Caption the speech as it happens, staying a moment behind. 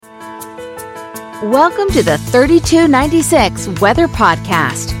Welcome to the 3296 Weather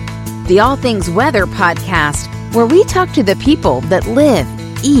Podcast, the All Things Weather podcast, where we talk to the people that live,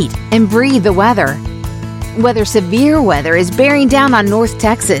 eat, and breathe the weather. Whether severe weather is bearing down on North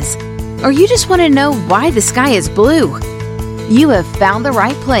Texas, or you just want to know why the sky is blue, you have found the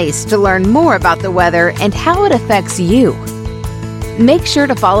right place to learn more about the weather and how it affects you. Make sure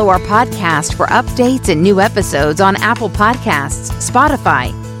to follow our podcast for updates and new episodes on Apple Podcasts,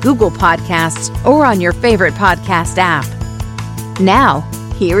 Spotify, Google Podcasts, or on your favorite podcast app. Now,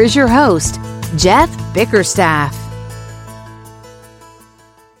 here is your host, Jeff Bickerstaff.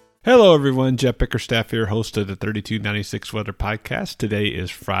 Hello, everyone. Jeff Bickerstaff here, host of the 3296 Weather Podcast. Today is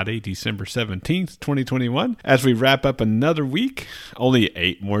Friday, December 17th, 2021. As we wrap up another week, only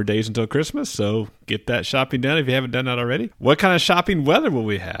 8 more days until Christmas, so get that shopping done if you haven't done that already. What kind of shopping weather will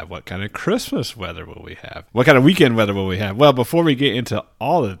we have? What kind of Christmas weather will we have? What kind of weekend weather will we have? Well, before we get into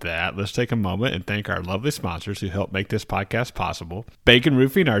all of that, let's take a moment and thank our lovely sponsors who help make this podcast possible. Bacon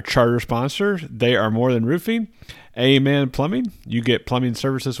Roofing, our charter sponsor. They are more than roofing. Amen Plumbing. You get plumbing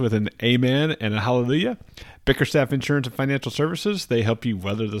services with an amen and a hallelujah. Bickerstaff Insurance and Financial Services. They help you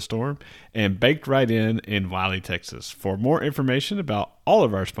weather the storm. And Baked Right in Wiley, Texas. For more information about all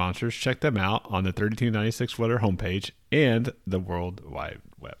of our sponsors, check them out on the 3296 Weather homepage and the World Wide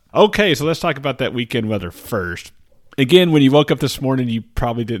Web. Okay, so let's talk about that weekend weather first. Again, when you woke up this morning, it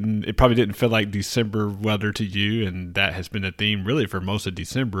probably didn't feel like December weather to you, and that has been a theme really for most of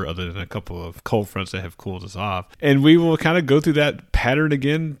December, other than a couple of cold fronts that have cooled us off. And we will kind of go through that pattern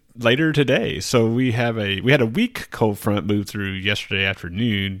again later today. So we had a weak cold front move through yesterday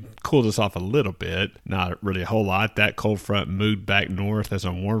afternoon, cooled us off a little bit, not really a whole lot. That cold front moved back north as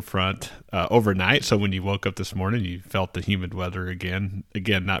a warm front overnight. So when you woke up this morning, you felt the humid weather again,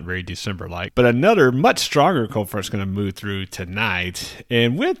 not very December-like. But another much stronger cold front is going to move through tonight.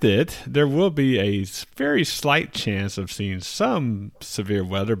 And with it, there will be a very slight chance of seeing some severe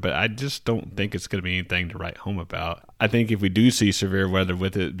weather, but I just don't think it's going to be anything to write home about. I think if we do see severe weather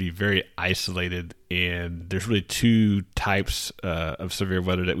with it, it'd be very isolated, and there's really two types of severe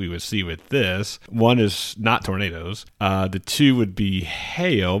weather that we would see with this. One is not tornadoes. The two would be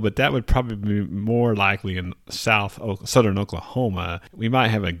hail, but that would probably be more likely in southern Oklahoma. We might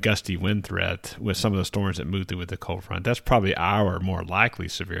have a gusty wind threat with some of the storms that move through with the cold front. That's probably our more likely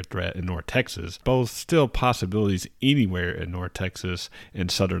severe threat in North Texas. Both still possibilities anywhere in North Texas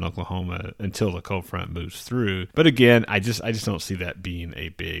and southern Oklahoma until the cold front moves through. But again, I just don't see that being a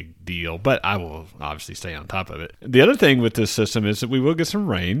big deal, but I will obviously stay on top of it. The other thing with this system is that we will get some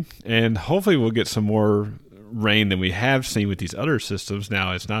rain, and hopefully we'll get some more rain than we have seen with these other systems.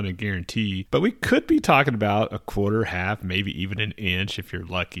 Now, it's not a guarantee, but we could be talking about a quarter, half, maybe even an inch if you're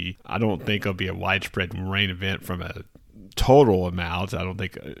lucky. I don't think it'll be a widespread rain event from a total amount. I don't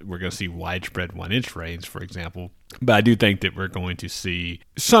think we're going to see widespread 1-inch rains, for example. But I do think that we're going to see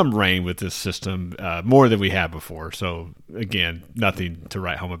some rain with this system, more than we have before. So again, nothing to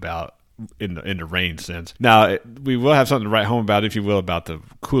write home about in the rain sense. Now, we will have something to write home about, if you will, about the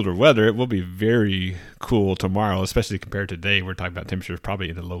cooler weather. It will be very cool tomorrow, especially compared to today. We're talking about temperatures probably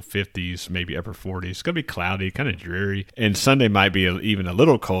in the low 50s, maybe upper 40s. It's going to be cloudy, kind of dreary. And Sunday might be even a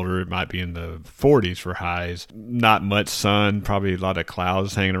little colder. It might be in the 40s for highs. Not much sun, probably a lot of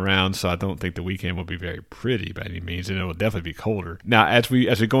clouds hanging around. So I don't think the weekend will be very pretty by any means, and it will definitely be colder. Now, as we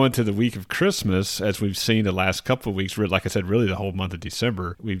go into the week of Christmas, as we've seen the last couple of weeks, like I said, really the whole month of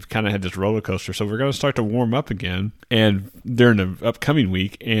December, we've kind of had this roller coaster. So we're going to start to warm up again and during the upcoming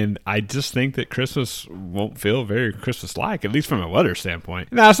week. And I just think that Christmas won't feel very Christmas-like, at least from a weather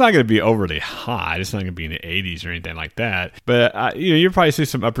standpoint. Now, it's not going to be overly hot. It's not going to be in the 80s or anything like that. But, you'll probably see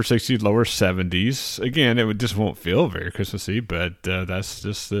some upper 60s, lower 70s. Again, it just won't feel very Christmassy, but that's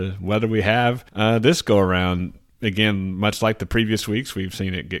just the weather we have this go around. Again, much like the previous weeks, we've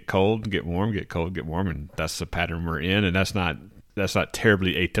seen it get cold, get warm, get cold, get warm, and that's the pattern we're in. And that's not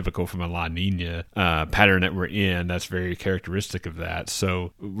terribly atypical from a La Nina pattern that we're in. That's very characteristic of that.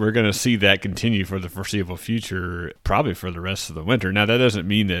 So we're going to see that continue for the foreseeable future, probably for the rest of the winter. Now, that doesn't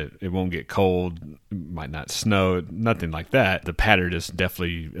mean that it won't get cold, might not snow, nothing like that. The pattern has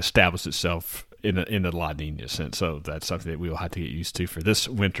definitely established itself in the La Nina sense. So that's something that we will have to get used to for this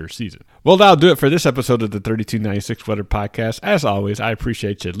winter season. Well, that'll do it for this episode of the 3296 Weather Podcast. As always, I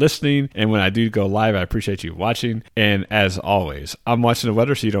appreciate you listening. And when I do go live, I appreciate you watching. And as always, I'm watching the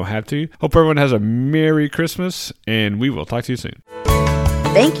weather so you don't have to. Hope everyone has a Merry Christmas, and we will talk to you soon.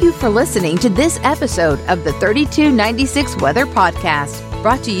 Thank you for listening to this episode of the 3296 Weather Podcast,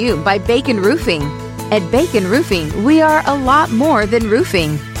 brought to you by Bacon Roofing. At Bacon Roofing, we are a lot more than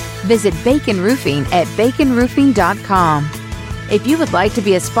roofing. Visit Bacon Roofing at baconroofing.com. If you would like to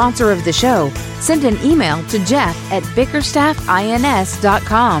be a sponsor of the show, send an email to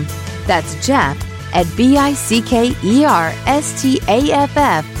jeff@bickerstaffins.com. That's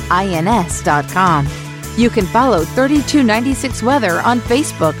jeff@bickerstaffins.com. You can follow 3296 Weather on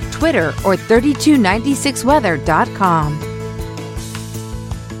Facebook, Twitter, or 3296weather.com.